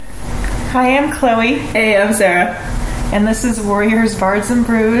Hi, I'm Chloe. Hey, I'm Sarah. And this is Warriors, Bards, and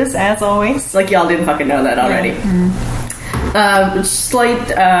Brews, as always. Like y'all didn't fucking know that already. Yeah. Slight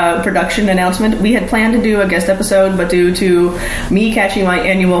production announcement. We had planned to do a guest episode, but due to me catching my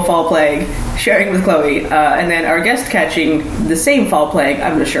annual fall plague, sharing with Chloe, and then our guest catching the same fall plague,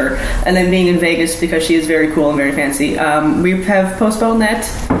 I'm not sure, and then being in Vegas because she is very cool and very fancy, we have postponed that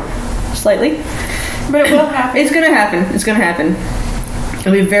slightly. But it will happen. It's gonna happen. It's gonna happen.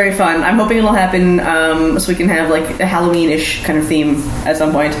 It'll be very fun. I'm hoping it'll happen so we can have like a Halloween-ish kind of theme at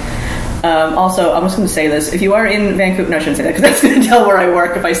some point. Also, I'm just going to say this. If you are in Vancouver... No, I shouldn't say that because that's going to tell where I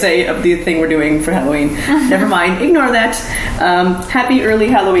work if I say the thing we're doing for Halloween. Never mind. Ignore that. Happy early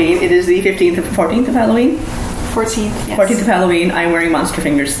Halloween. It is the 14th of Halloween? 14th, yes. 14th of Halloween. I'm wearing monster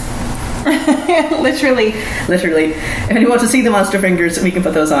fingers. Literally. If anyone wants to see the monster fingers, we can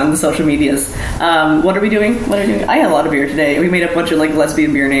put those on the social medias. What are we doing? I had a lot of beer today. We made up a bunch of like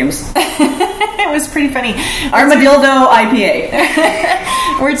lesbian beer names. It was pretty funny. Armadillo IPA.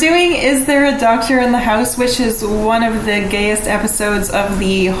 We're doing Is There a Doctor in the House, which is one of the gayest episodes of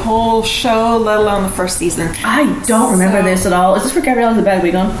the whole show, let alone the first season. I don't remember this at all. Is this for Gabrielle the Bad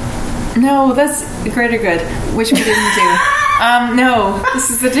Wig On? No, that's Greater Good, which we didn't do. No,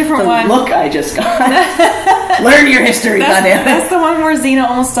 this is a different one. Look, I just got. Learn your history, goddamn. That's the one where Xena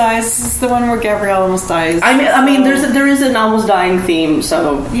almost dies. This is the one where Gabrielle almost dies. I mean, there is an almost dying theme,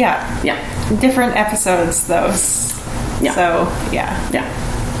 so yeah. Different episodes, though. Yeah. So yeah.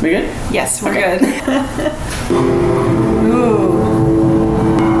 We good? Yes, we're good. Ooh.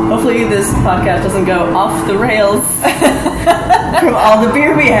 Hopefully, this podcast doesn't go off the rails from all the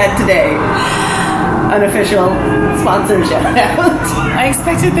beer we had today. Unofficial sponsor shout out. I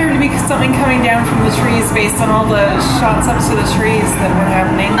expected there to be something coming down from the trees based on all the shots up to the trees that were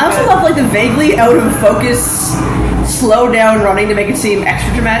happening. I also love like the vaguely out of focus, slow down running to make it seem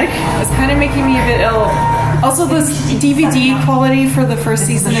extra dramatic. It's kind of making me a bit ill. Also, this DVD quality for the first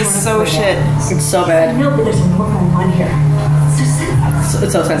season is so shit. It's so bad. No, but there's more going on here.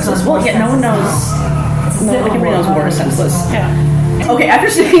 It's so senseless. Well, yeah, no one knows. No, like everybody knows war is senseless. Yeah. Okay, after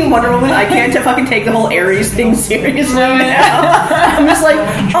seeing Wonder Woman, I can't fucking take the whole Ares thing seriously now. I'm just like,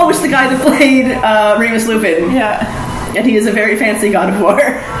 oh, it's the guy that played Remus Lupin. Yeah. And he is a very fancy god of war.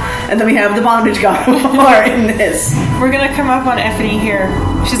 And then we have the bondage god of war in this. We're gonna come up on Effie here.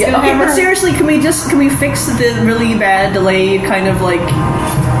 She's gonna okay, have but her... seriously, can we fix the really bad delayed kind of like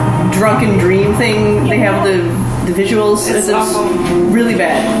drunken dream thing? They have the visuals. It's awful. Really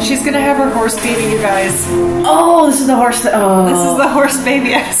bad. She's gonna have her horse baby, you guys. Oh, this is the horse. This is the horse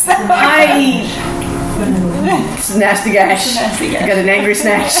baby episode. It's a nasty gash. I got an angry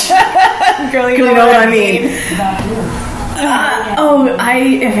snatch. Girl, you know what I mean.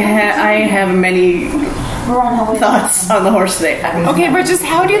 I have many thoughts on the horse thing. Okay, but just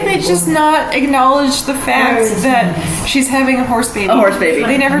how did they just not acknowledge the fact that she's having a horse baby? A horse baby.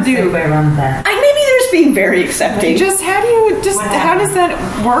 They never do. Maybe they're just being very accepting. How does that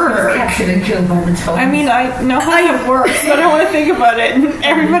work? I mean, I know how it works, but I want to think about it. And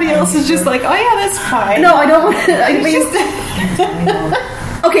everybody else is just like, oh yeah, that's fine. No, I don't want to. I mean,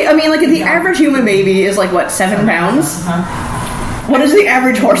 okay, I mean, like the average human baby is like what, 7 pounds? What is the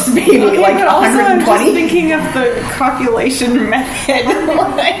average horse baby? Okay, like but also 120? I'm just thinking of the copulation method.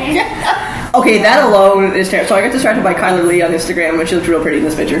 Okay, that alone is terrible. So I got distracted by Kyler Lee on Instagram, which looks real pretty in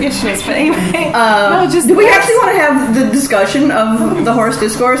this picture. It is, but anyway. Do we actually want to have the discussion of the horse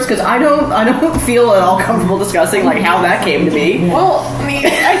discourse? Because I don't feel at all comfortable discussing like how that came to be. Well, I mean,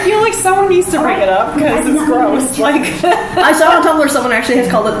 I feel like someone needs to bring it up because it's gross. Like, I saw on Tumblr someone actually has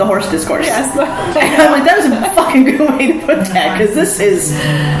called it the horse discourse. Yes, and I'm like, that is a fucking good way to put that because this is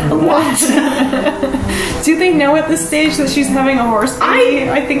a lot. Do they know at this stage that she's having a horse baby?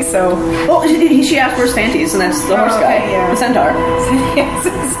 I think so. Well, she asked where's Fantes, and that's the horse guy, the centaur. Yes,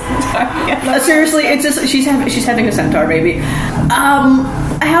 yeah, seriously, it's just she's having a centaur baby.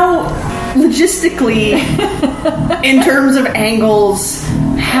 How logistically, in terms of angles,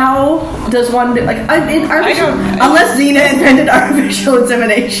 how does one do, like unless Xena invented artificial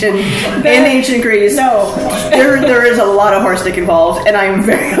insemination in ancient Greece? No, there is a lot of horse dick involved, and I am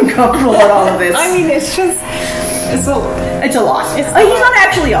very uncomfortable with all of this. I mean, it's a lot. He's not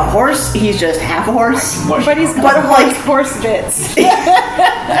actually a horse. He's just half a horse. But he's got like horse bits.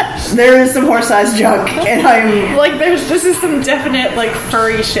 There is some horse-sized junk, and I'm like, this is some definite like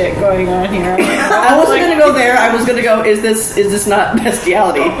furry shit going on here. I wasn't gonna go there. I was gonna go. Is this not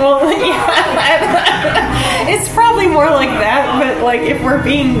bestiality? Well, yeah, it's probably more like that. But like, if we're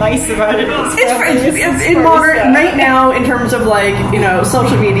being nice about it, it's in modern right now in terms of like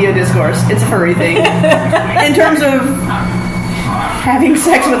social media discourse. It's a furry thing. In terms of having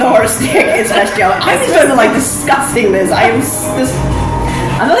sex with a horse dick is bestiality. I'm just sort of like disgusting this.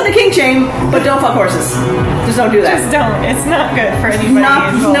 I'm not the king shame, but don't fuck horses. Just don't do that. Just don't. It's not good for anybody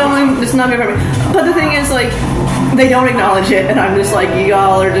involved. It's not good for me. But the thing is, like, they don't acknowledge it, and I'm just like,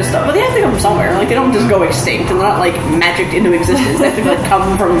 y'all are just... But they have to come from somewhere. Like, they don't just go extinct, and they're not, like, magicked into existence. They have to, like,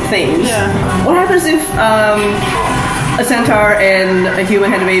 come from things. Yeah. What happens if, a centaur and a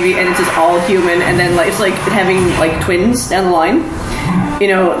human had a baby, and it's just all human, and then, like, it's like having, like, twins down the line? You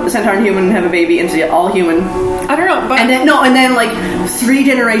know, the centaur and human have a baby, and it's all human. I don't know, but... And then, like, 3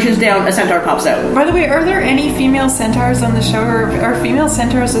 generations down, a centaur pops out. By the way, are there any female centaurs on the show, or are female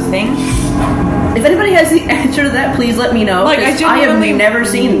centaurs a thing? If anybody has the answer to that, please let me know. Like, I have never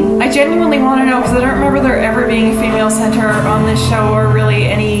seen... I genuinely want to know, because I don't remember there ever being a female centaur on this show, or really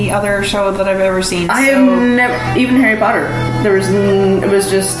any other show that I've ever seen. I have never... Even Harry Potter. There was... It was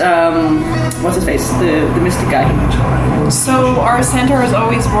just... what's his face? The mystic guy. So are centaurs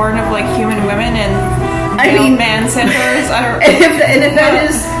always born of, like, human women and... man centaurs? I don't... and if that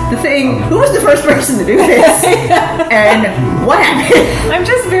is the thing, who was the first person to do this? And what happened? I'm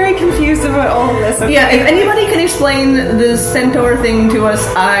just very confused about all of this. Okay? Yeah, if anybody can explain the centaur thing to us,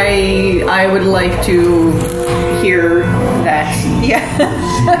 I would like to hear that. Yeah.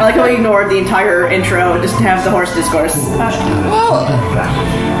 I like how we ignored the entire intro and just have the horse discourse.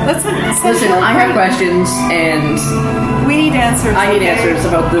 Listen, I have questions, and we need answers. I need answers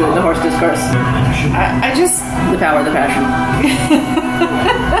about the horse discourse. I just... The power of the passion.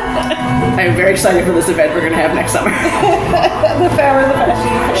 I'm very excited for this event we're going to have next summer. The power of the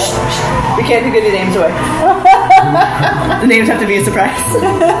passion. We can't give the names away. The names have to be a surprise.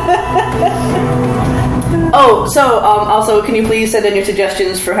 Oh, so, also, can you please send in your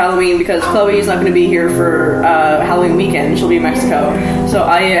suggestions for Halloween, because Chloe is not going to be here for Halloween weekend. She'll be in Mexico. So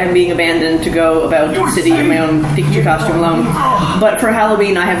I am being abandoned to go about the city in my own Pikachu costume alone. But for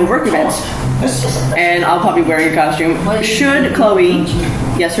Halloween, I have a work event. And I'll probably be wearing a costume. Should Chloe,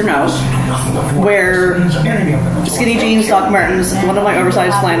 yes or no, wear skinny jeans, Doc Martens, one of my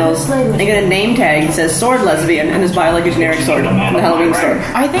oversized flannels, and get a name tag that says sword lesbian, and just buy like a generic sword from the Halloween store?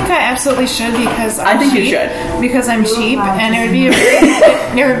 I think I absolutely should, because I think you should. Because I'm cheap, and it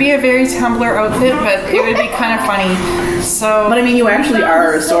would be a very Tumblr outfit, but it would be kind of funny. So, but I mean, you actually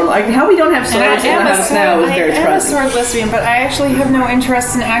are a sword. Like, how we don't have swords in the house now is very surprising. I am a sword lesbian, but I actually have no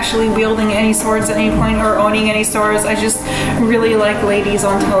interest in actually wielding any swords at any point or owning any swords. I just really like ladies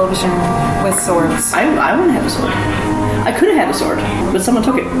on television with swords. I want to have a sword. I could have had a sword, but someone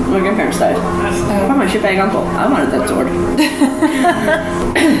took it. My grandparents died. From my shitbag uncle. I wanted that sword.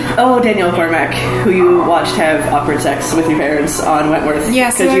 Oh, Danielle Cormack, who you watched have awkward sex with your parents on Wentworth.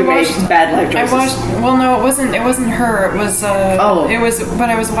 Yes, because you made bad life choices. I watched. Well, no, it wasn't her. It was. It was. But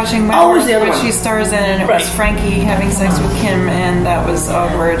I was watching Wentworth, which she stars in, and it was Frankie having sex with Kim, and that was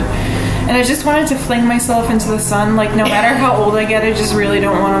awkward. And I just wanted to fling myself into the sun. Like, no matter how old I get, I just really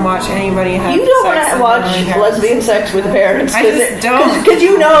don't want to watch anybody have sex. You don't want to watch lesbian sex with parents. I just don't. Because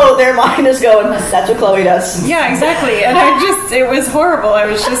you know their mind is going, that's what Chloe does. Yeah, exactly. And it was horrible.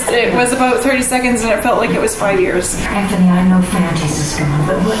 It was about 30 seconds, and it felt like it was 5 years. Anthony, I know Fantasy is gone,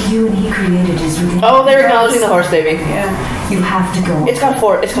 but what you and he created is within... Oh, they're acknowledging the horse baby. Yeah. You have to go. It's got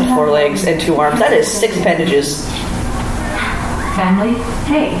four legs and 2 arms. That is 6 appendages. Family?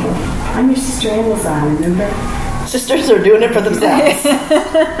 Hey. I'm your sister Amazon, remember? Sisters are doing it for themselves.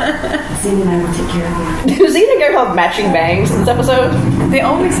 Zena and I will take care of you. Do Zena and Gary have matching bangs in this episode? They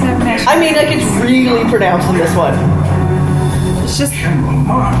always have matching bangs. I mean, like, it's really pronounced in this one. It's just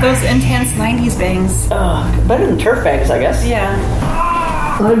those intense 90s bangs. Better than turf bangs, I guess. Yeah.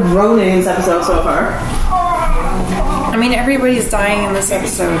 A lot of groaning in this episode so far. I mean, everybody's dying in this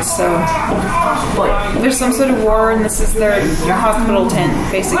episode, so... There's some sort of war, and this is their hospital tent,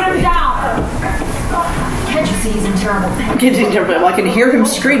 basically. Put him down! Can't you see he's in terrible pain? Well, I can hear him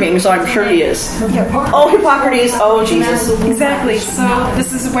screaming, so I'm sure he is. Oh, Hippocrates! Oh, Jesus. Exactly, so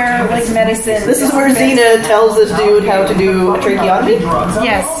this is where, like, medicine... This is where Xena tells this dude how to do a tracheotomy?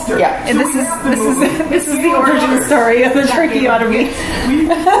 Yes. Yeah. And this is the origin story of the tracheotomy.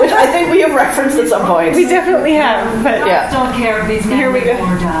 Which I think we have referenced at some point. We definitely have, but... Yeah. Don't care if these men Here we go.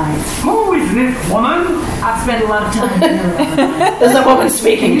 or dies. Who is this woman? I've spent a lot of time here. There's a woman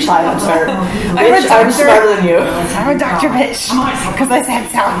speaking, silence her. Bitch, I'm smarter than you. I'm a doctor, bitch. Because I said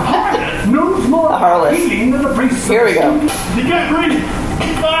so. Knows more A harlot. Here we go. You can't breathe.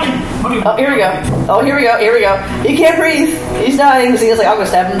 Oh, here we go. Oh, here we go. Here we go. He can't breathe. He's dying. He's like, I'm gonna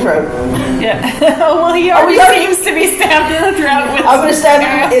stab him in the throat. Yeah. Oh, well, he already seems to be stabbed in the throat. I'm gonna stab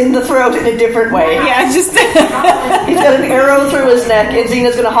him in the throat in a different way. Yeah, just. He's got an arrow through his neck, and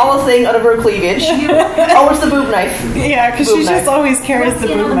Xena's gonna haul a thing out of her cleavage. Oh, it's the boob knife. Yeah, because she just always carries the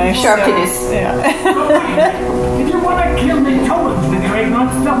boob knife. Sharp titties. Yeah. If you want to kill me towards the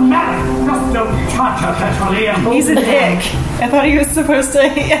ignorance, doesn't matter. Just don't touch us, actually. He's a dick. I thought he was supposed to.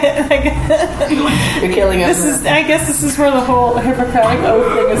 You're killing him. I guess this is where the whole Hippocratic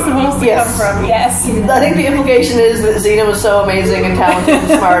oath thing is supposed to come from. Yes. I think the implication is that Xena was so amazing and talented and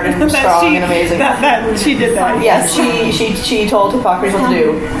smart and strong and amazing. That she did that. Yes, she told Hippocrates what to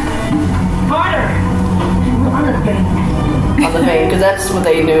do. Fire! On the vein. On the vein, because that's what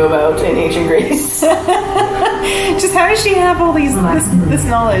they knew about in ancient Greece. Just how does she have all this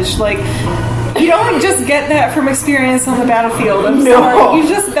knowledge? Like, you don't just get that from experience on the battlefield. I'm sorry.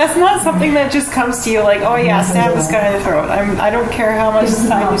 That's not something that just comes to you like, oh yeah, stab this guy in the throat. I don't care how much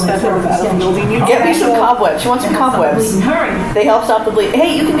time you spend on the battlefield. Get me some cobwebs. She wants some cobwebs. They help stop the bleed.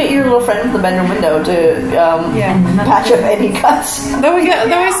 Hey, you can get your little friend from the bedroom window to patch up any cuts. Though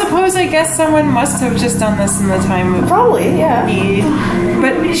I suppose I guess someone must have just done this in the time of probably, yeah. need.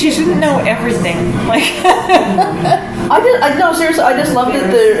 But she shouldn't know everything. Like no, seriously, I just love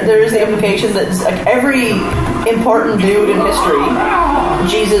that there is the implication that like every important dude in history,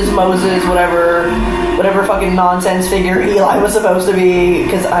 Jesus, Moses, whatever fucking nonsense figure Eli was supposed to be,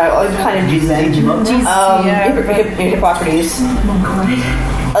 because I'm kind of Jesus. Hippocrates.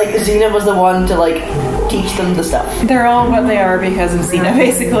 Like Xena was the one to like teach them the stuff. They're all what they are because of Xena,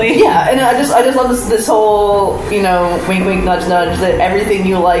 basically. Yeah, and I just love this whole, wink wink nudge nudge that everything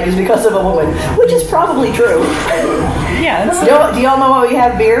you like is because of a woman, which is probably true. Yeah. Do y'all know why we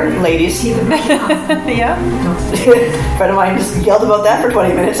have beer, ladies? Yeah. A friend of mine just yelled about that for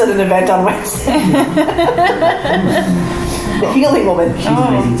 20 minutes at an event on Wednesday. The healing woman.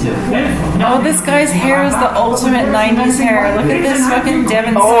 Oh, this guy's hair is the ultimate 90s hair. Look at this fucking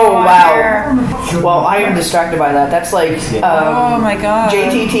Devon Sawa hair. Well, I am distracted by that. That's like oh my god,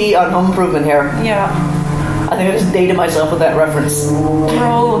 JTT on Home Improvement hair. Yeah. I think I just dated myself with that reference. We're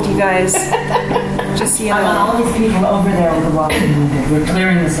old, you guys. Just I want all these people over there with the walking movement. We're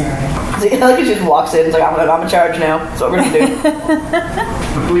clearing this area. See, like he just walks in. It's like I'm in charge now. That's what we're gonna do.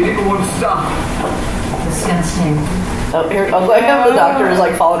 But we didn't want to stop. This is gonna sting. Oh, here, the doctor is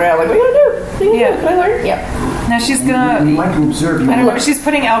like falling around, like, what are you gonna do? Can I learn? Yeah. Now she's gonna. We'd like to observe. I don't know. She's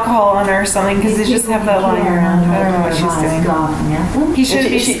putting alcohol on her or something because they just have that lying around. I don't know what she's doing. He should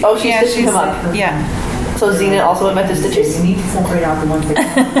be. She's stitching him up. Yeah. So Xena also invented stitches. You need to separate out the ones that.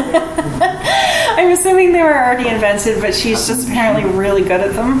 I'm assuming they were already invented, but she's just apparently really good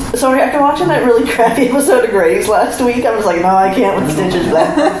at them. Sorry, after watching that really crappy episode of Grace last week, I was like, no, I can't with the stitches.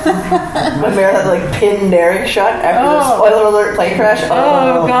 When Mare had like pin Derek shut after the spoiler alert plane crash.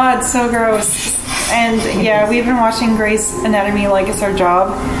 Oh god, so gross. And yeah, we've been watching Grey's Anatomy like it's our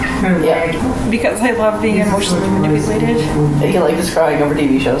job. Yeah. Because I love being emotionally manipulated. You like just crying over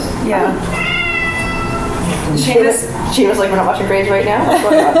TV shows. Yeah. She was like, we're not watching Grace right now? What's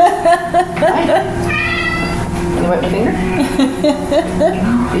going on? Can you wipe my finger?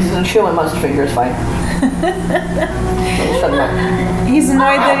 He's going to chew my monster finger, it's fine. Shut him up. He's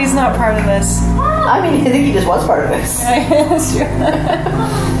annoyed that he's not part of this. I mean, I think he just was part of this. That's true.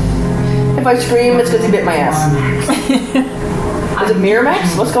 If I scream, it's because he bit my ass. Is it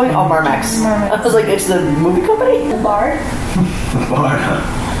Miramax? What's going on? Marmax. I was like, it's the movie company? The Bard?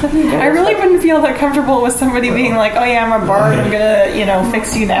 I really wouldn't feel that comfortable with somebody being like, oh yeah, I'm a bard, I'm gonna,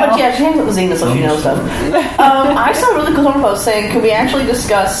 fix you now. But yeah, she hangs with Xena, so she knows stuff. I saw a really cool post saying, can we actually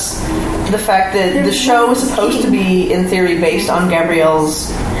discuss the fact that the show is supposed to be, in theory, based on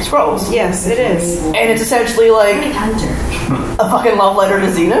Gabrielle's scrolls? Yes, it is. And it's essentially like a fucking love letter to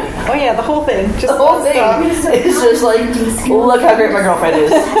Xena. Oh yeah, the whole thing. Just the whole thing. It's just like, look how great my girlfriend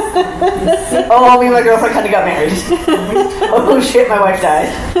is. Oh, me and my girlfriend kind of got married. Oh shit, my wife died.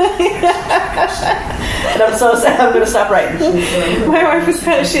 And I'm so sad, I'm going to stop writing. My wife was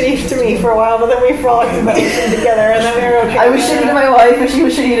kind of shitty to me for a while, but then we frolicked about it together, and then we were okay. I was shitty to my wife, and she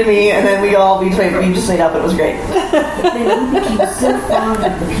was shitty to me, and then we just made up. It was great.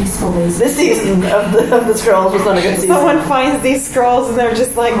 This season of the Scrolls was not a good season. Someone finds these scrolls, and they're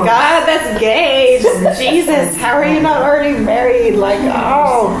just like, God, that's gay. Just, Jesus, how are you not already married? Like,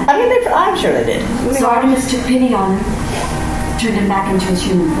 oh. I mean, I'm sure they did. So Artemis took pity on him, turned him back into his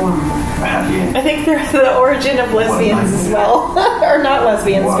human form. I think they're the origin of lesbians as well. Or not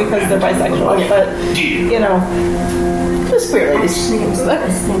lesbians because they're bisexual, but, The spirit ladies.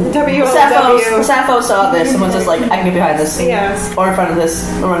 WLW. Sappho saw this and was just like, I can get behind this. Yes. Or in front of this,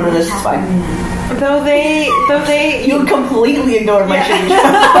 or under this, it's fine. Though they You completely ignored my change.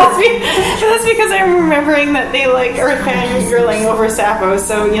 That's because I'm remembering that they like are fangirling over Sappho,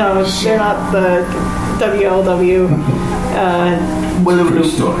 so you know they're not the WLW. Willow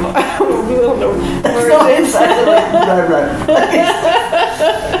story. That's not inside.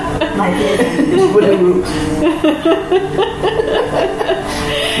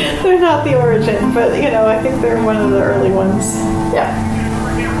 They're not the origin, but you know I think they're one of the early ones. Yeah.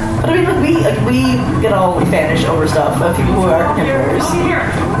 But I mean, we get all vanish over stuff of people who are contemporaries.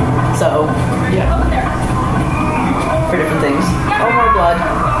 So, yeah. For different things. Oh, more blood.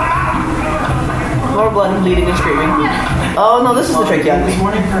 More blood and bleeding and screaming. Oh no, this is the tracheotomy.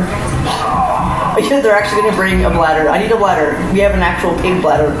 They're actually going to bring a bladder. I need a bladder. We have an actual pig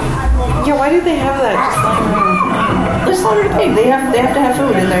bladder. Yeah, why do they have that? They slaughtered a pig. They have to have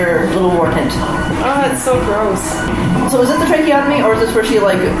food in their little war tent. Oh, it's so gross. So is it the tracheotomy, or is this where she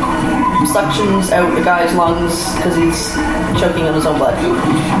like suctions out the guy's lungs because he's choking on his own blood?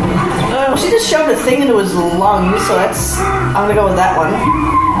 Well, she just shoved a thing into his lungs, so I'm gonna go with that one.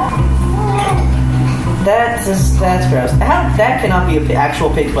 That's gross. That cannot be an actual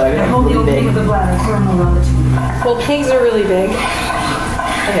pig bladder. That's really big. Well, pigs are really big.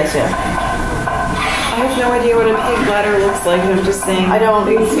 I guess, yeah. I have no idea what a pig bladder looks like. I'm just saying. I don't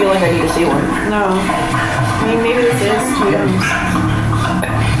feel like I need to see one. No. I mean, maybe this is Cheetos.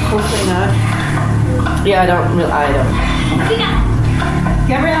 Hopefully not. Yeah, I don't.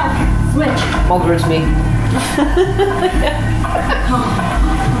 Gabrielle, switch. Mulder's me.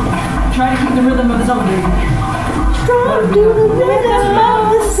 Try to keep the rhythm of his own breathing. Strong to the rhythm of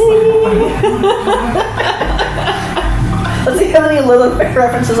the sea. Let's see how many Lilith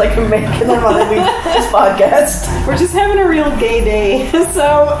references I can make in one of this podcast. We're just having a real gay day,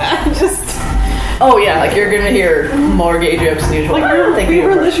 so I'm just... Oh yeah, like you're gonna hear more gay jokes than usual. Like we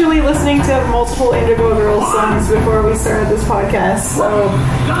were literally listening to multiple Indigo Girls songs before we started this podcast, so...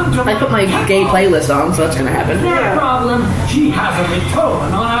 I put my gay playlist on, so that's gonna happen. No problem. She has a Mitoan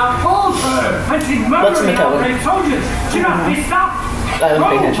on our altar, and she's murdering our brave soldiers. She must be stopped. I was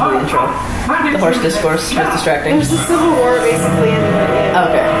paying attention to the intro. The horse discourse was distracting. There's a civil war basically in the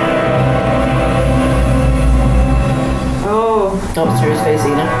Okay. Oh, serious face,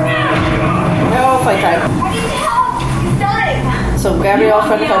 Ina. Oh, fight time. So Gabrielle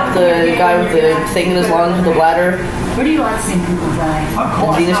trying to help the guy with the thing in his lungs with the bladder. Where do you like seeing people die?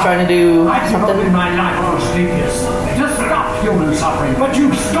 And Zena's trying to do something. I my life for sleepless to stop human suffering, but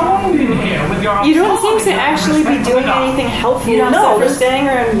you stormed in here with your... You don't seem to actually be doing anything helpful. No, for standing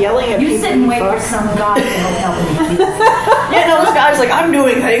around yelling at people. You sit and wait for some guy to help you. Yeah, no, this guy's like, I'm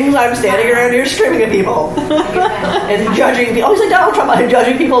doing things, I'm standing around here screaming at people. And judging people. Oh, he's like Donald Trump, I'm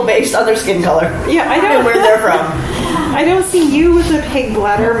judging people based on their skin color. Yeah, I don't... And where they're from. I don't see you with a pig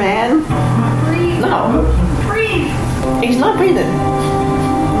bladder, man. No. Breathe. He's not breathing.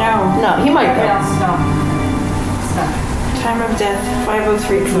 No. No, he might go. Stop. Time of death,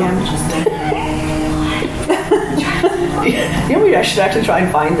 5:03 p.m. You know what I should actually try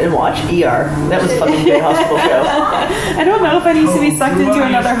and find and watch? ER. That was a fucking good hospital show. I don't know if I need to be sucked into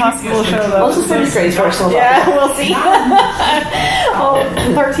another hospital show, though. Well, this is pretty crazy for us. Yeah, we'll see. All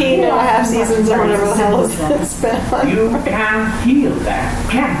 13 and a half seasons or whatever the hell it's been on. You can heal that,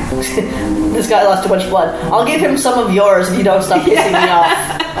 can This guy lost too much blood. I'll give him some of yours if you don't stop pissing me off.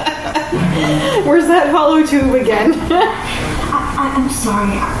 Where's that hollow tube again? I'm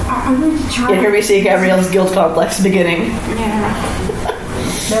sorry. I need to try. And here we see Gabrielle's guilt complex beginning. Yeah.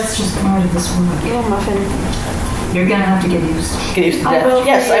 That's just part of this world. Little muffin. You're gonna have to get used to it. Get used to that. I will.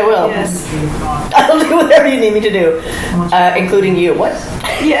 Yes, I will. Yes. I'll do whatever you need me to do. Including you. What?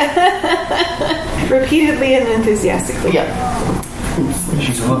 Yeah. Repeatedly and enthusiastically. Yeah.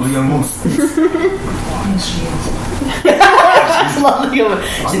 She's a lovely young woman. Yes, she is. She's a lovely woman.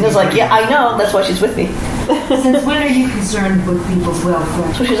 Zena's like, yeah, I know. That's why she's with me. Since when are you concerned with people's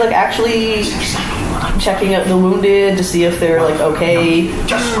welfare? So she's like actually checking out the wounded to see if they're like okay.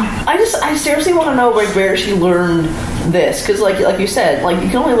 I seriously want to know where she learned this, because like you said, like you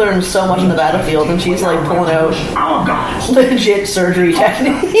can only learn so much in the battlefield, and she's like pulling out legit surgery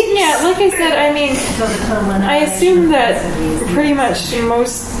techniques. Yeah, like I said, I mean, I assume that pretty much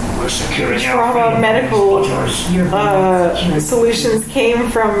most trauma medical solutions came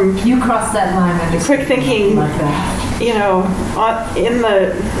from You crossed that line. quick thinking, Like that. you know, in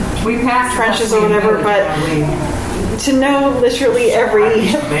the We passed trenches or whatever, but to know literally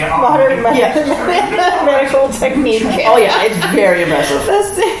every modern medical technique. Oh yeah, it's very impressive.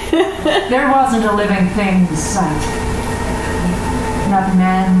 There wasn't a living thing in sight. not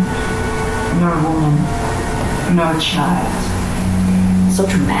man, nor woman, nor child. So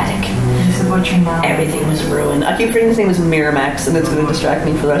dramatic. It's a butcher now. Everything was ruined. I keep forgetting his name is Miramax, and it's going to distract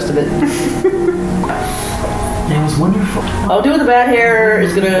me for the rest of it. That was wonderful. Oh, dude with the bad hair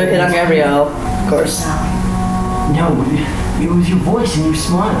is going to hit on Gabrielle, of course. No, it was your voice and your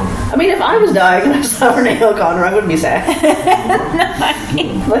smile. I mean, if I was dying and I saw Renee O'Connor, I wouldn't be sad.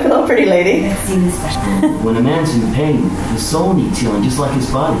 Like a little pretty lady. When a man's in pain, his soul needs healing just like his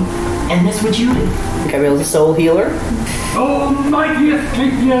body. And that's what you did. Gabrielle's a soul healer. Oh, mightiest,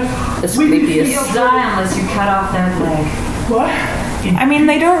 sleepiest. The sleepiest. You'll die unless you cut off that leg. What? I mean,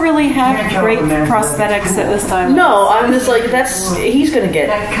 they don't really have great prosthetics at this time. No, I'm just like, he's gonna get...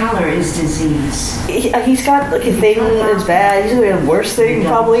 That color is disease. He's got like a thing that's bad. He's gonna get a worse thing,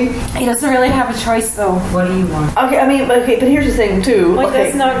 probably. He doesn't really have a choice, though. What do you want? Okay, but here's the thing, too. Like, okay.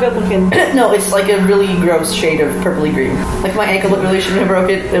 that's not good looking. No, it's like a really gross shade of purpley green. Like, my ankle looked really shitty when I broke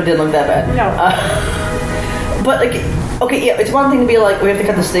it. It didn't look that bad. No. But, like, okay, yeah, it's one thing to be like, we have to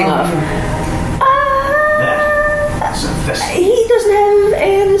cut this thing off. He doesn't have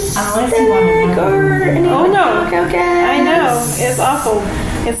anesthetic or any knockout gas. I know. It's awful.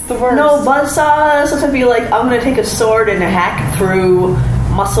 It's the worst. No buzzsaw. So to be like, I'm going to take a sword and hack through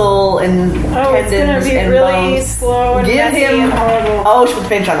muscle and tendons it's gonna be and really bones. slow and messy and horrible. Oh, she put the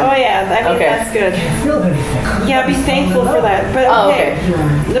pinch on him. Oh yeah, I mean that's good. Yeah, be thankful for that. But okay.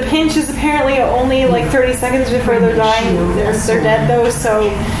 The pinch is apparently only like 30 seconds before they're dying. They're dead though, so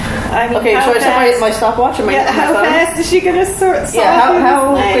I mean, okay, so I set my stopwatch and my how phone? fast is she gonna sort? Yeah,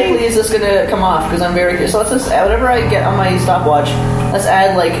 how quickly is this gonna come off? Because I'm very curious. So let's just whatever I get on my stopwatch, let's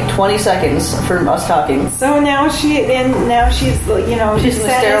add like 20 seconds for us talking. So now she's she's gonna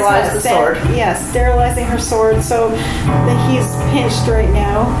sterilize the sword. Yeah, sterilizing her sword. So he's pinched right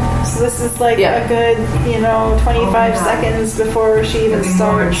now. So this is like a good 25 seconons before she even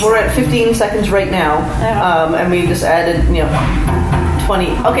starts. We're at 15 seconds right now, and we just added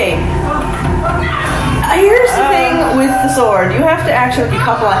 20. Okay. Here's the thing with the sword. You have to actually make a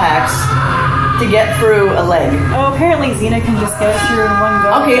couple of hacks to get through a leg. Oh, apparently Xena can just get it through in one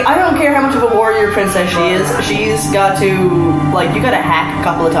go. Okay, I don't care how much of a warrior princess she is. She's got to, you gotta hack a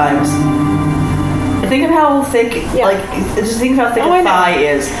couple of times. Think of how thick, just think of how thick a thigh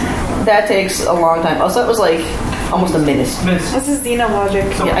is. That takes a long time. Also, that was almost a minute. This is Xena logic.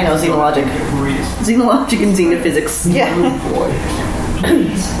 Yeah, I know, Xena logic. Xena logic and Xena physics. Yeah.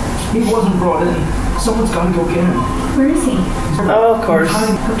 He wasn't brought in. Someone's got to go get him. Where is he? Oh, of course. Go get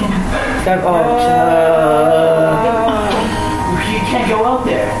him. You can't go out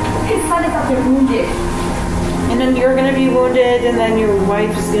there. His son is out there wounded. And then you're gonna be wounded, and then your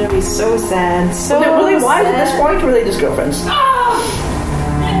wife is gonna be so sad. So were they wives at this point, or were they just girlfriends?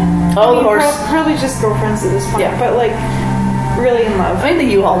 Oh, the horse. Probably just girlfriends at this point, but really in love. I think they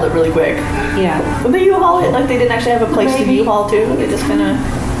U-hauled it really quick. Yeah. When they U-haul it, they didn't actually have a place to U-haul too. They just kind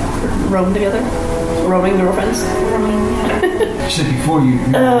of roamed together. Roaming girlfriends. You said before you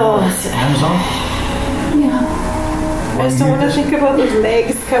Amazon? Yeah. I just don't want to think about those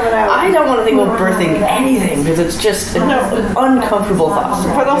legs coming out. I don't want to think about birthing anything because it's just an uncomfortable thought.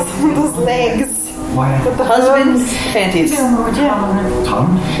 For those legs. Why? The husband's panties.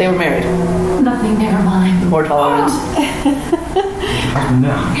 Tolerant? They were married. Nothing, never mind. More tolerance. Husband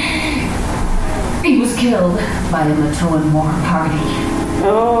now. He was killed by the Matoan War Party.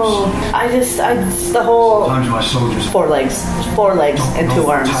 Oh, I the whole My soldiers. 4 legs and 2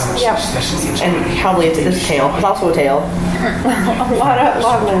 arms. Yep. And probably it's a tail. It's also a tail. a lot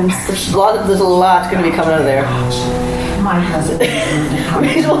of limbs. There's a lot going to be coming out of there. My husband.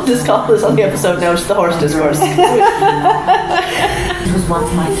 May as well just call this on the episode now. It's the horse discourse. It was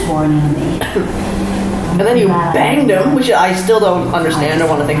once my sworn enemy. And then you banged him, which I still don't understand or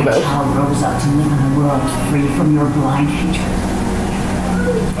want to think about. Child rose up to live in a world free from your blind hatred.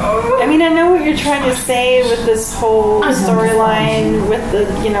 I mean, I know what you're trying to say with this whole storyline with the,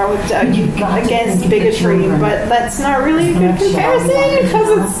 against bigotry, but that's not really a good comparison because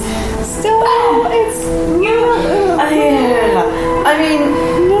it's still, I mean,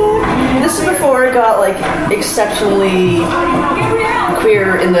 this is before it got exceptionally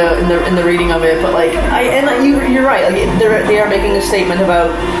queer in the reading of it, but you're right. They are making a statement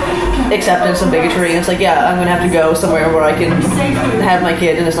about acceptance and bigotry, and it's I'm gonna have to go somewhere where I can have my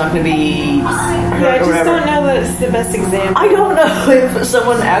kid and it's not gonna be hurt I or just whatever. don't know that it's the best example. I don't know if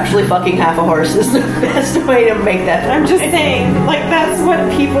someone actually fucking half a horse is the best way to make that. I'm just saying, that's what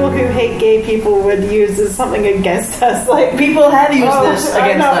people who hate gay people would use as something against us. People have used this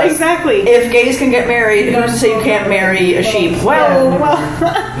against us. Exactly. If gays can get married, who's to say you can't marry a sheep? Well,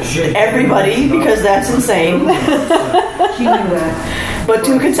 everybody, because that's insane. She knew that. But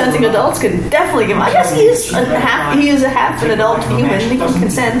two consenting adults can definitely give. I guess he is a half an adult human. He can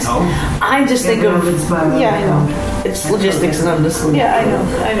consent. I just think of Yeah, I know. it's logistics, and I'm just Yeah, I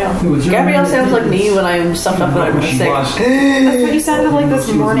know. Gabrielle sounds like me when I'm stuffed up and I'm sick. That's what you sounded like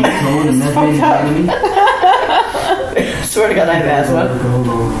this morning. It's fucked up. Swear to God, I have asthma.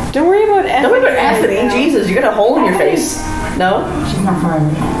 Don't worry about Anthony. Don't worry about Anthony. Jesus, you got a hole in your face. No? She's not far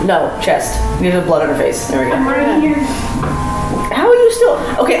away. No, chest. You have blood on her face. There we go. I'm right here. How are you still...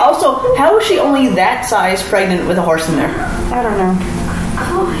 Okay, also, how is she only that size pregnant with a horse in there? I don't know.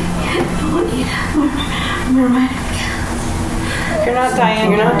 You're not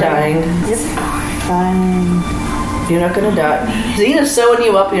dying. You're not dying. You're fine. You're not gonna die. Xena's sewing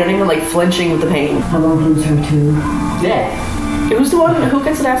you up, you're not even like flinching with the pain. I won't lose her too. Yeah. Who's the one who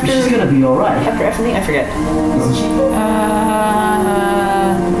gets it after? She's gonna be alright. After Anthony? I forget.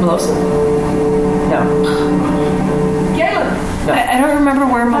 Melosa? No. No. I don't remember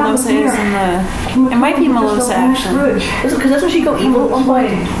where Melosa is in the... It might be Melosa, actually. Because doesn't she go evil at one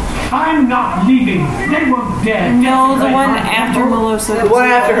point? I'm not leaving. They won't dare. No, the one after Melosa. The one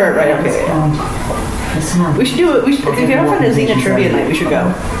after her, right, okay. We should do it. If you ever find a Xena trivia night, we should go.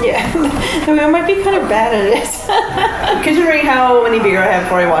 Yeah. I mean, I might be kind of bad at it. Considering how many beer I had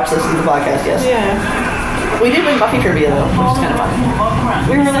before I watched this in the podcast, yes. Yeah. We did win Buffy trivia, though, which is kind of fun.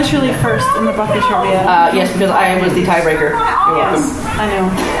 We were literally first in the Buffy trivia. Yes, because I was the tiebreaker. You're welcome. I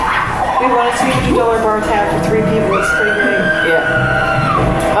know. We won a $200 bar tab for 3 people. It's pretty great.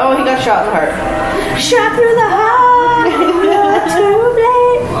 Yeah. Oh, he got shot in the heart. Shot through the heart. Too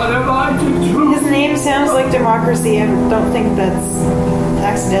late. What am I to do? His name sounds like Democracy. I don't think that's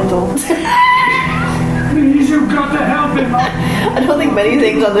accidental. Please, you've got to help him. I don't think many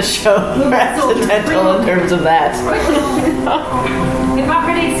things on the show are accidental in terms of that.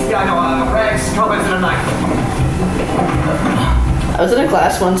 Hippocrates! Yeah, I know. Rex, come into the night. I was in a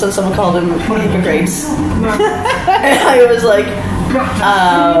class once and someone called him Hippocrates. And I was like,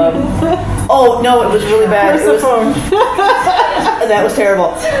 oh no, it was really bad. It was, that was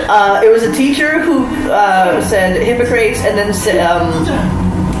terrible. It was a teacher who said Hippocrates and then instead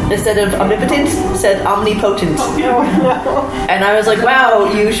of omnipotent, said omnipotent. And I was like, wow,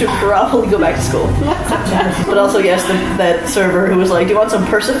 you should probably go back to school. But also, yes, that server who was like, do you want some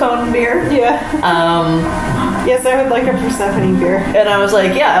Persephone beer? Yeah. Yes, I would like a Persephone beer. And I was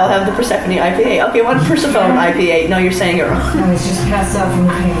like, yeah, I'll have the Persephone IPA. Okay, one Persephone IPA. No, you're saying it wrong. I was just passed out from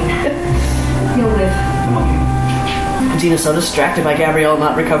the pain. You'll live. Xena's so distracted by Gabrielle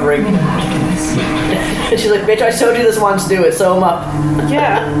not recovering. And she's like, bitch, I showed you this once, do it, sew him up.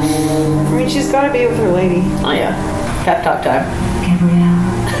 Yeah. I mean, she's got to be with her lady. Oh, yeah. Pep talk time.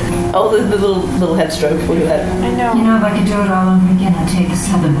 Gabrielle. Oh, the little head stroke. Look at that. I know. You know, if I could do it all over again, I'd take the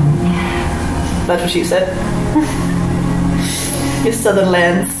southern one. That's what she said. His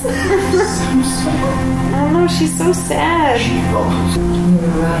Sutherlands. I don't know, she's so sad. You were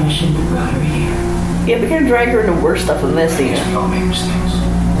right, I shouldn't have brought her here. Yeah, we can drag her into worse stuff than this, Xena.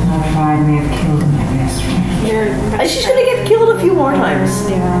 My pride may have killed my best friend. She's gonna get killed a few more times.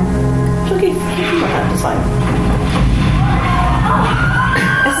 Yeah. She'll get a few more times, it's fine.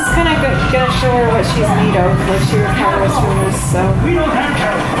 This is kind of gonna show her what she's made of, like she recovers from this, so. We don't have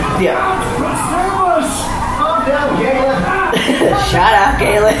time. Yeah. Serve us. Calm down, Galen. Shut up,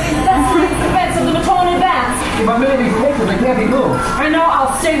 Galen. That's the defense of the Matone advance. If I'm gonna be quicker, they can't be moved. I know,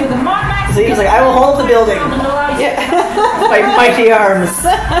 I'll stay with the Monmax. So he was like, I will hold the building. Yeah. My mighty arms.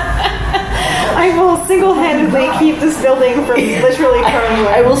 I will single-handedly keep this building from literally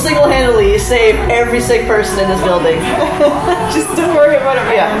crumbling. I will single-handedly save every sick person in this building. Just don't worry about it,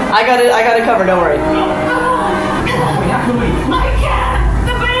 man. Yeah, I got it covered, don't worry. We have to leave. I can't!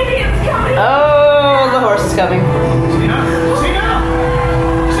 The baby is coming! Oh, the horse is coming.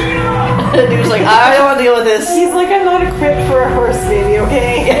 Dude's like, I don't want to deal with this. He's like, I'm not equipped for a horse baby,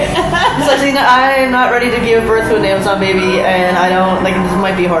 okay? He's like, Xena, I'm not ready to give birth to an Amazon baby, and I don't, like, this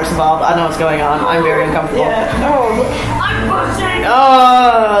might be a horse involved. I don't know what's going on. I'm very uncomfortable. Yeah. Oh. I'm pushing!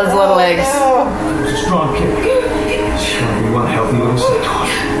 Oh, his little legs. Oh. Strong kid. Sure, you want a healthy little son?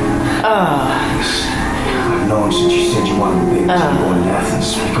 I've known since you said you wanted a baby to be born in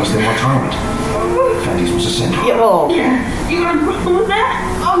Athens because they want tolerant. Fanny's was a centaur. Yeah, well, You got a problem with that?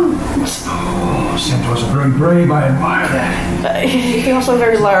 Oh, centaurs are very brave. I admire that. he's also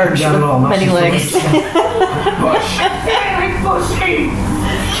very large Got it all, with many legs. Push.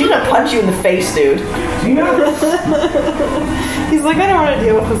 She's gonna punch you in the face, dude. He's like, I don't want to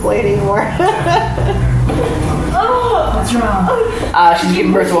deal with this lady anymore. What's wrong? She's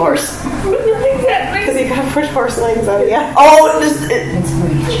giving birth to a horse. Because you gotta push horse legs out, yeah. Oh, It's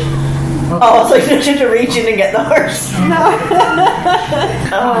breach. Oh, Oh, it's like you have to reach in and get the horse. No.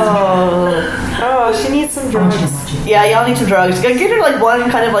 Oh, she needs some drugs. Yeah, y'all need some drugs. Get her like one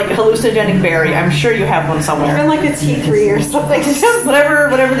kind of like hallucinogenic berry. I'm sure you have one somewhere. Even like a T3 or something.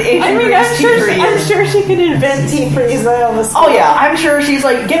 whatever the ancient T3 is. I'm sure she could invent T3s by all this. Oh yeah, I'm sure she's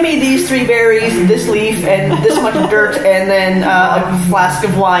like, give me these 3 berries, this leaf, and this much dirt, and then a flask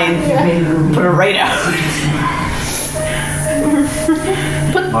of wine. Put her right out.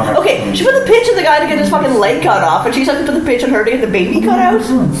 Okay, she put the pitch on the guy to get his fucking leg cut off, and she's have to put the pitch on her to get the baby cut out?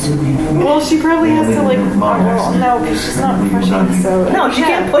 Well, she probably has to, like, no, because she's not pushing, so... No, she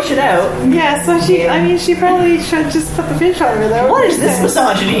can't push it out. Yeah, so she probably should just put the pitch on her, though. What is this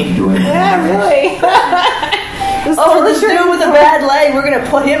misogyny? Yeah, really. This dude with a bad leg, we're gonna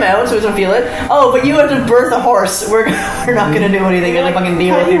put him out so he doesn't feel it. Oh, but you have to birth a horse. We're not gonna do anything. We're gonna fucking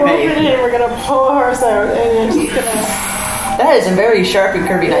deal with your pain. We're gonna pull a horse out, and you're just gonna... That is a very sharp and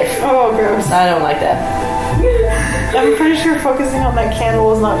curvy knife. Oh, gross. I don't like that. I'm pretty sure focusing on that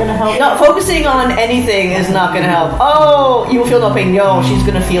candle is not going to help. No, focusing on anything is not going to help. Oh, you will feel no pain. No, she's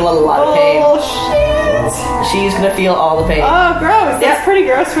going to feel a lot of pain. Oh, shit. She's going to feel all the pain. Oh, gross. That's pretty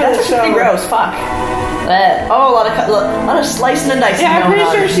gross for this show. Pretty gross. Fuck. A lot of slicing and dicing. Yeah, I'm pretty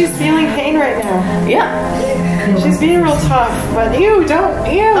sure she's feeling pain right now. Yeah. She's being real tough, but ew.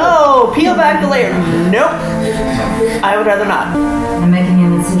 Oh, peel back the layer. Nope. I would rather not. I'm making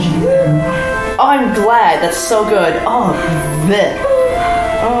an incision. Oh, I'm glad. That's so good. Oh, bleh.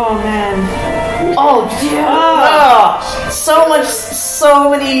 Oh, man. Oh, yeah. So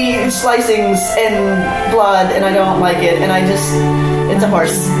many slicings and blood, and I don't like it. And it's a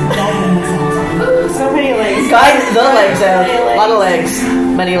horse. So many legs. Guide the legs out. A lot of legs.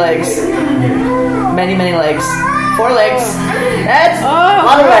 Many legs. Many legs. 4 legs. That's a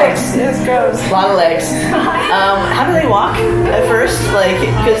lot of legs. It's gross. A lot of legs. How do they walk at first? Like,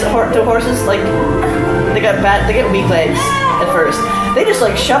 because the horses, like, they get weak legs at first. They just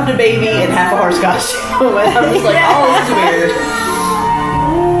like shoved a baby in half a horse costume. And I'm just like, oh, this is weird.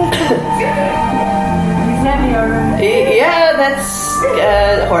 Yeah, that's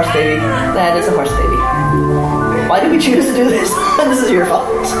a horse baby. That is a horse baby. Why did we choose to do this? This is your fault.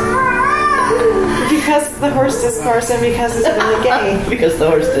 Because the horse discourse and because it's really gay. Because the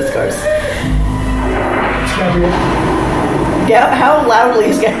horse discourse. How loudly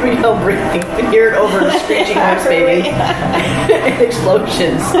is Gabrielle breathing? You can hear it over the screeching horse baby. And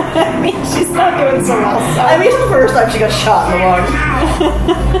explosions. I mean, she's not doing so well. So. I mean, it's the first time she got shot in the lung.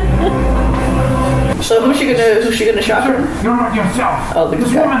 So who's she gonna shock her? You're not yourself. Oh, the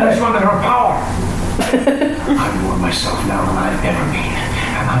this woman is under her power. I'm more myself now than I've ever been,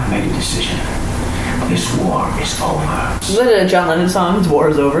 and I've made a decision. This war is over. Is that a John Lennon song? This war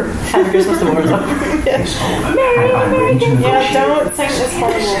is over. Happy Christmas, the war is over. It's over. And I'm ready to negotiate. Yeah, don't sing this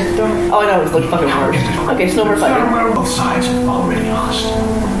horrible. Don't. Oh, I know, it's like fucking worse. Okay, so no more fighting. Both sides have already lost.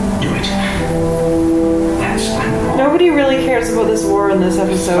 Do it. That's Nobody really cares about this war in this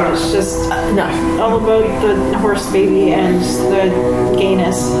episode. It's just no, all about the horse baby and the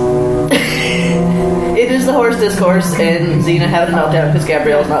gayness. It is the horse discourse, and Xena having a meltdown because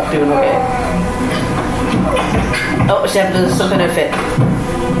Gabrielle's not doing okay. Oh, she having some kind of fit. What's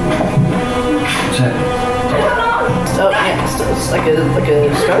that? Oh yeah, so it's like a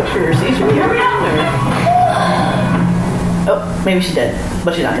stroke or a seizure. Oh, maybe she's dead,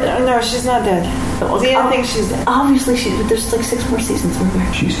 but she's not dead. No, she's not dead. Xena thinks she's dead. Obviously, but there's like 6 more seasons.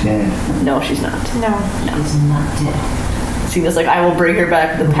 She's dead. No, she's not. No. She's not dead. Xena's like, I will bring her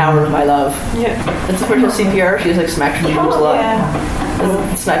back with the power of my love. Yeah. That's the first CPR. She's like smacking the boobs a lot.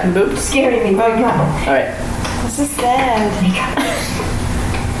 Yeah. Smacking boobs. Scaring me. Oh, yeah. All right. This is sad.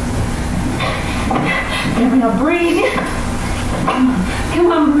 Gabrielle, breathe.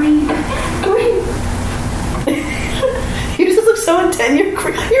 Come on, breathe. Breathe. You just look so intense. You're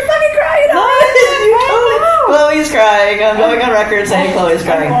fucking crying. No, Chloe's crying. I'm going on record saying Chloe's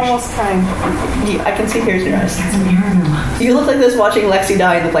crying. I'm almost crying. Yeah, I can see tears in your eyes. You look like this watching Lexi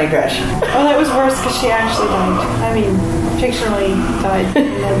die in the plane crash. Oh, that was worse because she actually died. I mean, fictionally died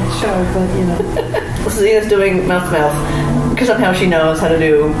in the show, but you know. Xena's doing mouth to mouth because somehow she knows how to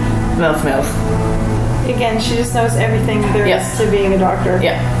do mouth to mouth. Again, she just knows everything there is to being a doctor.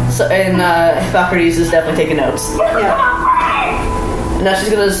 Yeah. So and Hippocrates is definitely taking notes. Yeah. Now she's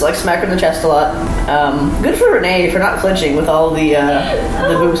gonna just like smack her in the chest a lot. Good for Renee for not flinching with all the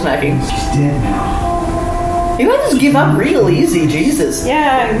boob smacking. She's dead now. You guys just give up real easy, Jesus.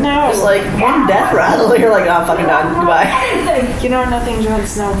 Yeah, no. It's like one death rattle, you're like, oh, I'm fucking done. Goodbye. You know nothing, Jon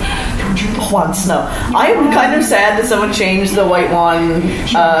Snow. Juan Snow. I am kind of sad that someone changed the White Juan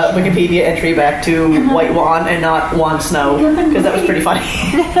Wikipedia entry back to White Juan and not Juan Snow, because that was pretty funny.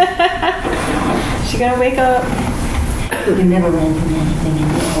 She gonna wake up. You never ran from anything in your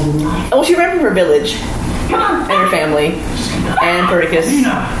whole life. Oh, she ran from her village. And her family. And Perdiccas.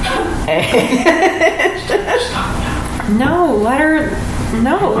 No, let her...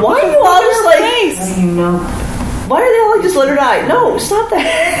 No. Why are you all just like... How do you know? Why are they all like, just let her die? No, stop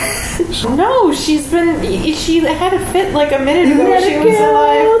that. No, she's been... She had a fit like a minute ago. She was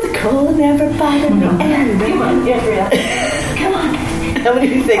alive. The cold never bothered me. Come on, Gabrielle. Come on. How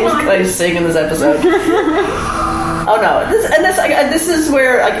many things can I sing in this episode? Oh no, this is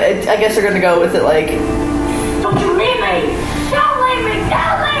where I guess they're gonna go with it. Like, don't you leave me! Don't leave me!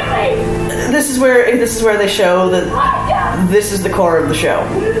 Don't leave me! This is where they show that this is the core of the show.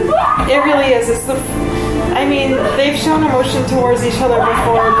 It really is. It's the. I mean, they've shown emotion towards each other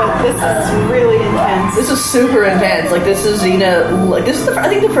before, but this is really intense. This is super intense. Like, this is Xena. Like, this is I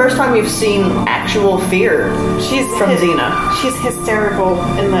think the first time we've seen actual fear from Xena. She's hysterical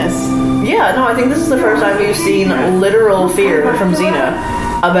in this. Yeah, no, I think this is the first time we've seen literal fear from Xena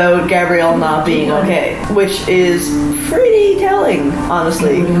about Gabrielle not being okay, which is pretty telling,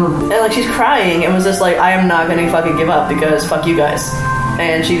 honestly. And like, she's crying and was just like, I am not gonna fucking give up because fuck you guys.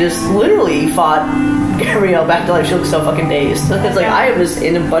 And she just literally fought Gabrielle back to life. She looks so fucking dazed. It's like, I am just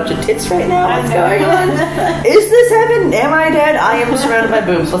in a bunch of tits right now. What's going on? Is this heaven? Am I dead? I am surrounded by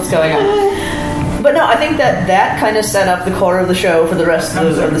boobs. What's going on? But no, I think that kind of set up the core of the show for the rest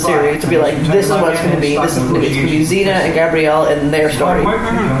of the series to be like, this is what it's going to be. It's going to be Xena and Gabrielle and their story. You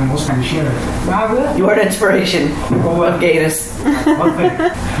are an inspiration of gayness.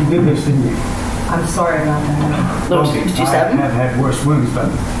 You did this, didn't you? I'm sorry about that. Did you stab him? I have had worse wounds, but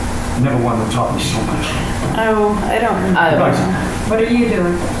never one that taught me so much. Oh, I don't remember. What are you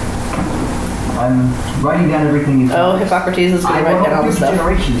doing? I'm writing down everything you Oh, Hippocrates is going to write down all the stuff.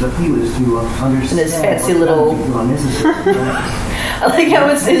 generations of healers to understand. And his fancy little... I like how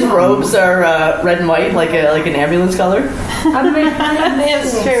his robes are red and white, like an ambulance color.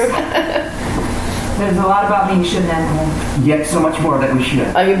 It's true. There's a lot about me you shouldn't have known. Yet so much more that we should.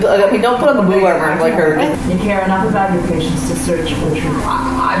 I mean, don't put on the blue armor like her. You care enough about your patients to search for truth.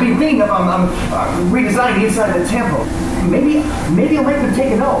 I've been thinking of redesigning the inside of the temple. Maybe I'll make them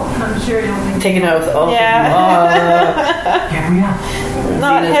take an oath. I'm sure you'll take an oath. Oh, yeah. Gabrielle.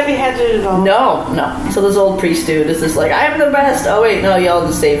 Not heavy-handed at all. No. So this old priest dude is just like, I am the best. Oh wait, no, y'all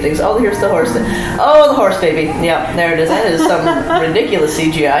just save things. Oh, here's the horse. Oh, the horse baby. Yeah, there it is. That is some ridiculous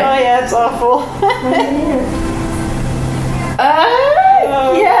CGI. Oh yeah, it's awful.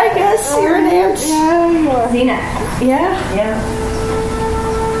 Yeah, I guess you're an ant. Yeah, you are. Xena. Yeah.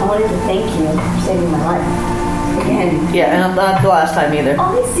 I wanted to thank you for saving my life. Again. Yeah, and not the last time either.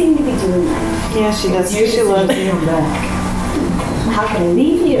 Always seem to be doing that. Yeah, she does. She loves you. How can I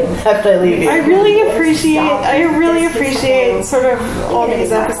leave you? How can I leave you? I really appreciate sort of all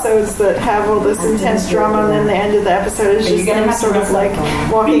these episodes that have all this intense drama, and then the end of the episode is just them sort of like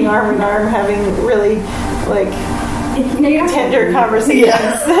walking arm in arm, having really like tender conversations.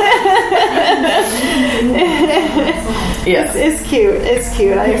 Yeah. It's cute. It's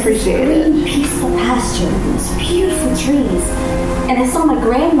cute. I appreciate it. Peaceful pasture with these beautiful trees. And I saw my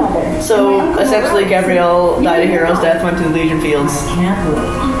grandmother. So essentially, Gabrielle died a hero's death, went to the Legion Fields.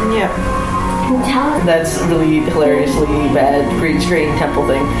 Yeah. That's really hilariously bad green screen temple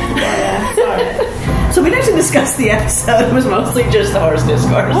thing. Yeah. So we didn't actually discuss the episode. It was mostly just the horse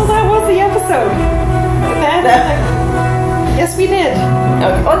discourse. Oh, that was the episode. Yes, we did.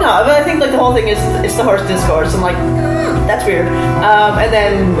 Okay. Oh no, but I think like the whole thing is it's the horse discourse. I'm like, that's weird. And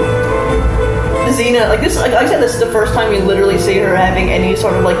then Xena, like this, like I said, this is the first time we literally see her having any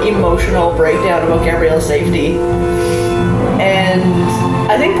sort of like emotional breakdown about Gabrielle's safety. And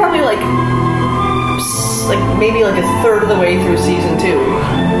I think probably like maybe like a third of the way through season 2,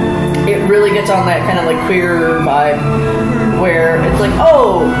 it really gets on that kind of like queer vibe where it's like,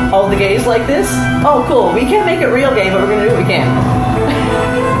 oh, the gays like this? Oh, cool. We can't make it real gay, but we're gonna do what we can.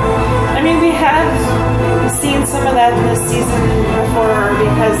 I mean, we have seen some of that in this season before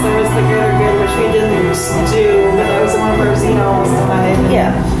because there was the Greater Good, which we didn't do, but there was one where Xena almost died.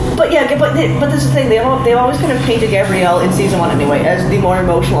 Yeah. But this is the thing, they've always kind of painted Gabrielle in season 1 anyway as the more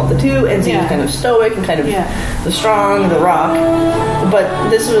emotional of the two, and Xena's kind of stoic and kind of the strong, the rock. But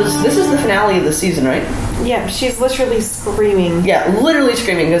this is the finale of the season, right? Yeah, she's literally screaming. Yeah, literally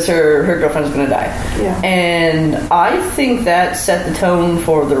screaming because her girlfriend's gonna die. Yeah. And I think that set the tone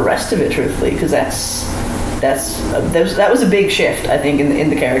for the rest of it, truthfully, because that was a big shift, I think, in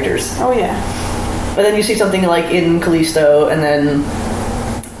the characters. Oh yeah. But then you see something like in Callisto, and then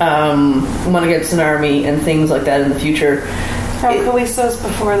One Against an Army, and things like that in the future. Callisto's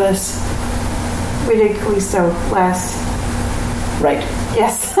before this. We did Callisto last. Right.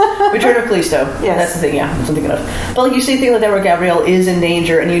 Yes. Return of Callisto. Yes. That's the thing, yeah, that's what I'm thinking of. But like you see things like that where Gabrielle is in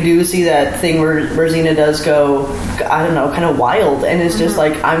danger, and you do see that thing where Xena does go, I don't know, kind of wild, and it's just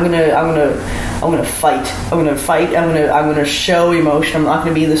like, I'm gonna fight. I'm gonna show emotion. I'm not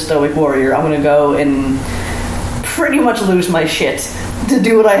gonna be the stoic warrior. I'm gonna go and pretty much lose my shit to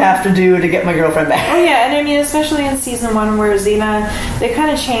do what I have to do to get my girlfriend back. Oh yeah, and I mean, especially in season 1 where Xena, they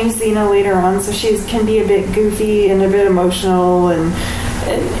kind of changed Xena later on, so she can be a bit goofy and a bit emotional and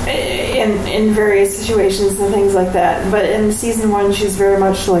in various situations and things like that. But in season 1, she's very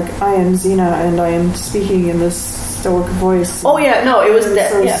much like, I am Xena and I am speaking in this stoic voice. Oh yeah, no, it was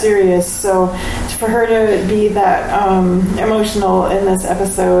so serious. So for her to be that emotional in this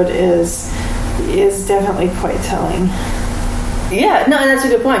episode is definitely quite telling. Yeah, no, and that's a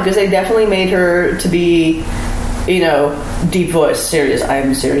good point, because they definitely made her to be, deep voice, serious. I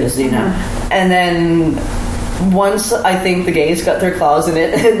am serious, Xena. And then once I think the gays got their claws in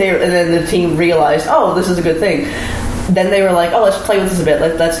it, and then the team realized, oh, this is a good thing. Then they were like, oh, let's play with this a bit.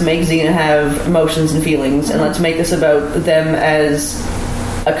 Let's make Xena have emotions and feelings, and let's make this about them as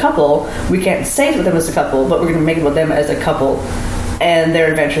a couple. We can't say it's about them as a couple, but we're going to make it about them as a couple and their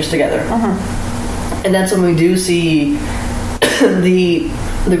adventures together. And that's when we do see the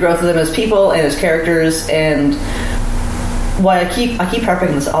growth of them as people and as characters, and why I keep harping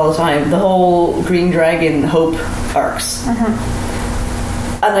on this all the time, the whole Green Dragon Hope arcs. And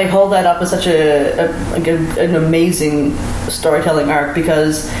I hold that up as such an amazing storytelling arc,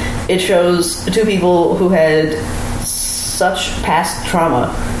 because it shows two people who had such past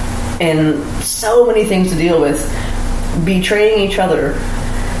trauma and so many things to deal with, betraying each other,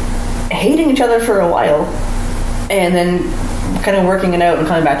 hating each other for a while, and then kind of working it out and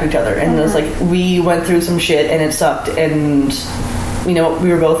coming back to each other. And it's like, we went through some shit and it sucked, and we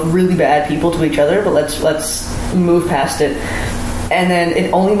were both really bad people to each other, but let's move past it. And then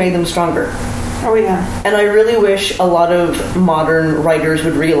it only made them stronger. Oh yeah. And I really wish a lot of modern writers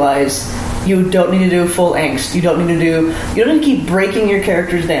would realize you don't need to do full angst. You don't need to keep breaking your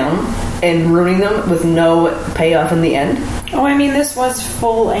characters down and ruining them with no payoff in the end. Oh, I mean, this was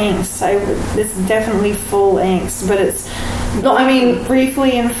full angst. It's definitely full angst, but it's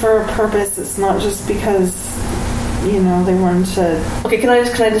briefly and for a purpose. It's not just because they wanted to. Okay, can I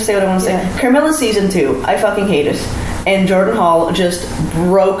just say what I want to say? Yeah. Carmilla season 2, I fucking hate it, and Jordan Hall just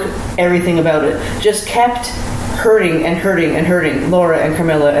broke everything about it. Just kept hurting and hurting and hurting Laura and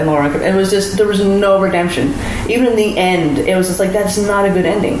Carmilla and Laura and Carmilla. It was just, there was no redemption. Even in the end, it was just like, that's not a good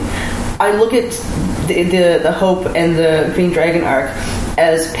ending. I look at the Hope and the Green Dragon arc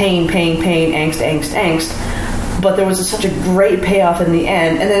as pain, angst, but there was such a great payoff in the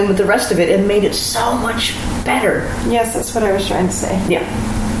end, and then with the rest of it, it made it so much better. Yes, that's what I was trying to say. Yeah.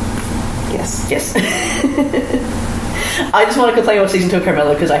 Yes. I just want to complain about season 2 of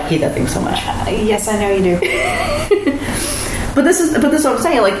Carmilla because I hate that thing so much. Yes, I know you do. But this is what I'm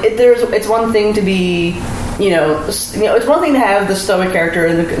saying. Like, it's one thing to be, it's one thing to have the stoic character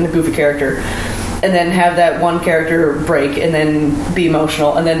and the goofy character, and then have that one character break and then be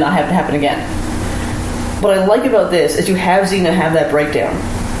emotional and then not have it happen again. What I like about this is you have Xena have that breakdown,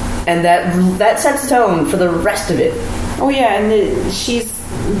 and that sets the tone for the rest of it. Oh yeah, and she's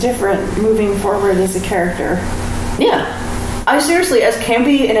different moving forward as a character. Yeah. I seriously, as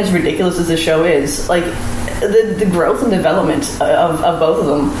campy and as ridiculous as this show is, like, the growth and development of both of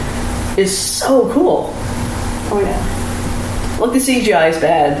them is so cool. Oh yeah. Look, the CGI is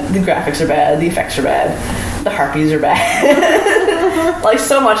bad, the graphics are bad, the effects are bad, the harpies are bad. Like,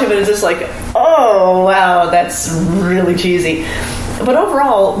 so much of it is just like, oh wow, that's really cheesy. But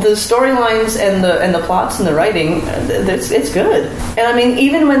overall, the storylines and the plots and the writing, it's good. And I mean,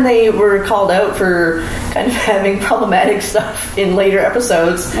 even when they were called out for kind of having problematic stuff in later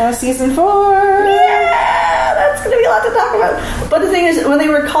episodes. Now season 4! Yeah, that's going to be a lot to talk about. But the thing is, when they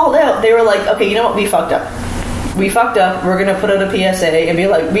were called out, they were like, okay, you know what, we fucked up. We fucked up, we're going to put out a PSA and be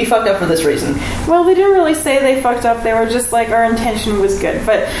like, we fucked up for this reason. Well, they didn't really say they fucked up, they were just like, our intention was good.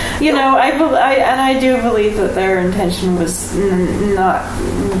 But, I do believe that their intention was not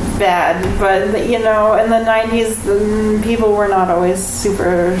bad. But, in the 90s, people were not always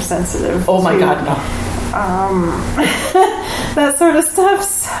super sensitive. Oh my god, no. That sort of stuff.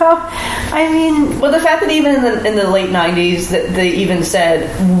 So, I mean, well, the fact that even in the late 90s that they even said,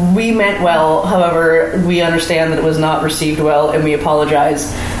 we meant well, however, we understand that it was not received well and we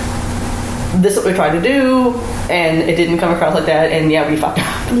apologize. This is what we tried to do, and it didn't come across like that, and yeah, we fucked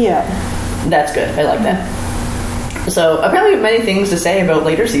up. Yeah. That's good. I like that. So I probably have many things to say about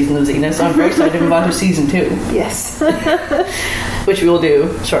later seasons of Xena, so I'm very excited to move on to season 2. Yes. Which we will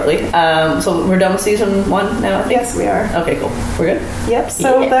do shortly. So we're done with season 1 now, I think? Yes, we are. Okay, cool. We're good? Yep,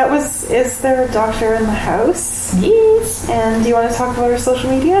 so that was Is There a Doctor in the House? Yes. And do you want to talk about our social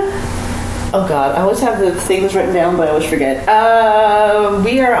media? Oh god, I always have the things written down, but I always forget.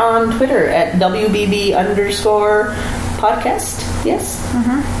 We are on Twitter at WBB_podcast. Yes?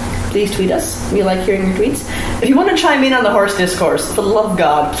 Mm-hmm. Please tweet us. We like hearing your tweets. If you want to chime in on the horse discourse, for the love of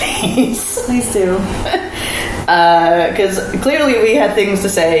God, please. Please do. Because clearly we had things to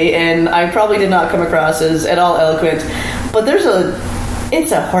say, and I probably did not come across as at all eloquent. But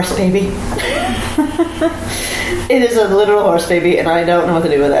it's a horse baby. It is a literal horse baby, and I don't know what to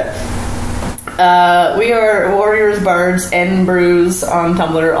do with it. We are Warriors, Bards, and Brews on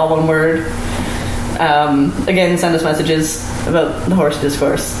Tumblr, all one word. Again, send us messages about the horse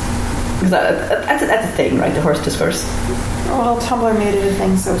discourse. Because that's a thing, right? The horse discourse. Well, Tumblr made it a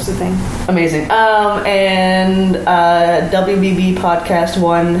thing, so it's a thing. Amazing. And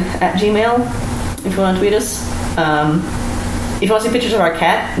WBBpodcast1@gmail if you want to tweet us. If you want to see pictures of our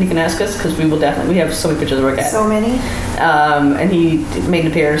cat, you can ask us, because we have so many pictures of our cat. So many. And he made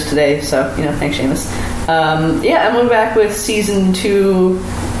an appearance today, so, thanks, Seamus. And we'll be back with season 2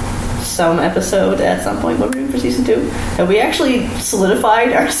 some episode at some point. What we're doing for season 2? Have we actually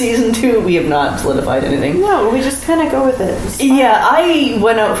solidified our season 2? We have not solidified anything. No, we just kind of go with it. Yeah, I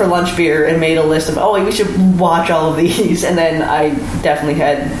went out for lunch beer and made a list of, we should watch all of these, and then I definitely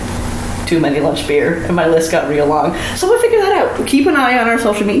had too many lunch beer, and my list got real long. So we'll figure that out. Keep an eye on our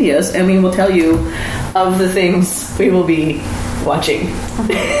social medias, and we will tell you of the things we will be watching.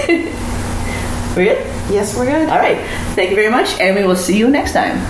 We're good? Yes, we're good. All right. Thank you very much, and we will see you next time.